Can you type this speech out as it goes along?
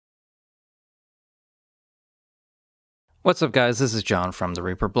What's up guys, this is John from the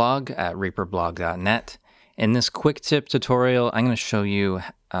Reaper blog at reaperblog.net. In this quick tip tutorial, I'm going to show you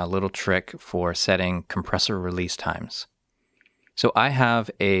a little trick for setting compressor release times. So I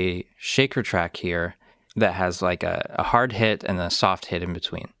have a shaker track here that has like a hard hit and a soft hit in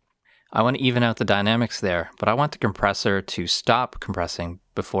between. I want to even out the dynamics there, but I want the compressor to stop compressing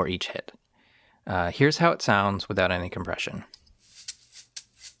before each hit. Here's how it sounds without any compression.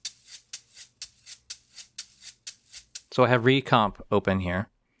 So I have Recomp open here,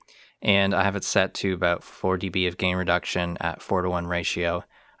 and I have it set to about 4 dB of gain reduction at 4:1 ratio.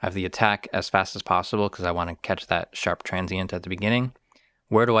 I have the attack as fast as possible because I want to catch that sharp transient at the beginning.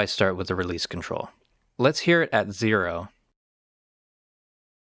 Where do I start with the release control? Let's hear it at 0.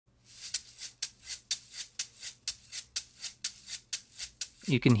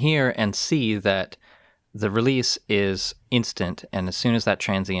 You can hear and see that the release is instant, and as soon as that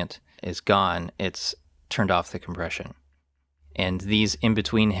transient is gone, it's turned off the compression. And these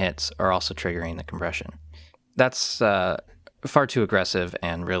in-between hits are also triggering the compression. That's far too aggressive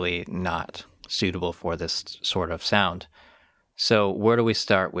and really not suitable for this sort of sound. So where do we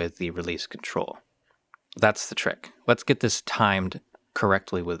start with the release control? That's the trick. Let's get this timed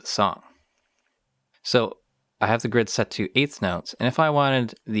correctly with the song. So I have the grid set to 1/8 notes, and if I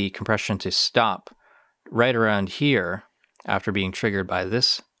wanted the compression to stop right around here after being triggered by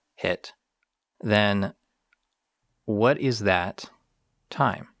this hit, then what is that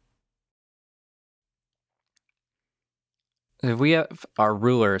time? If we have our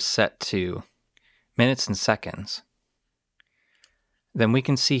ruler set to minutes and seconds, then we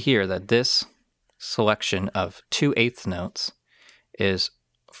can see here that this selection of 2/8 notes is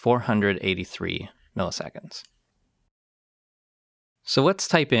 483 milliseconds. So let's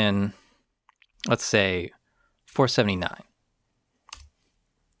type in, let's say 479.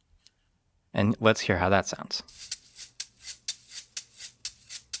 And let's hear how that sounds.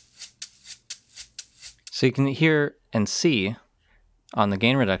 So you can hear and see on the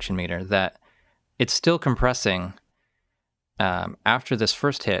gain reduction meter that it's still compressing after this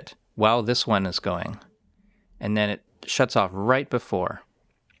first hit while this one is going, and then it shuts off right before.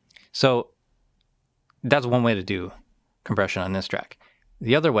 So that's one way to do compression on this track.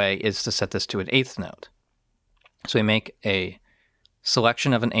 The other way is to set this to an 1/8 note. So we make a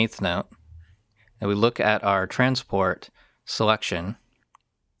selection of an 1/8 note, and we look at our transport selection,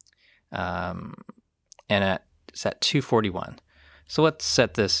 and it's at 241. So let's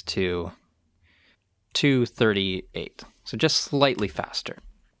set this to 238. So just slightly faster.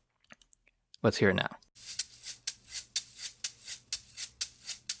 Let's hear it now.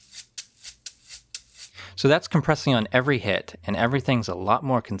 So that's compressing on every hit, and everything's a lot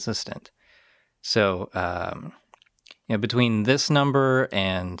more consistent. So between this number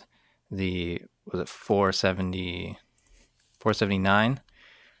and the, was it 479?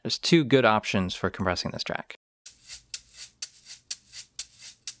 There's 2 good options for compressing this track.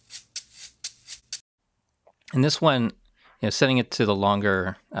 And this one, setting it to the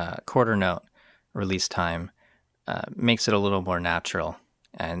longer quarter note release time makes it a little more natural,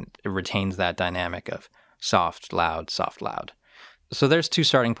 and it retains that dynamic of soft, loud, soft, loud. So there's 2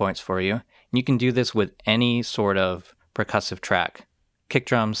 starting points for you. And you can do this with any sort of percussive track, kick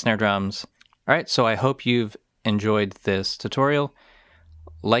drums, snare drums. All right, so I hope you've enjoyed this tutorial.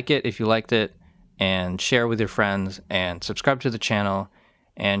 Like it if you liked it, and share with your friends, and subscribe to the channel,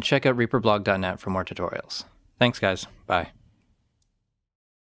 and check out reaperblog.net for more tutorials. Thanks guys, bye.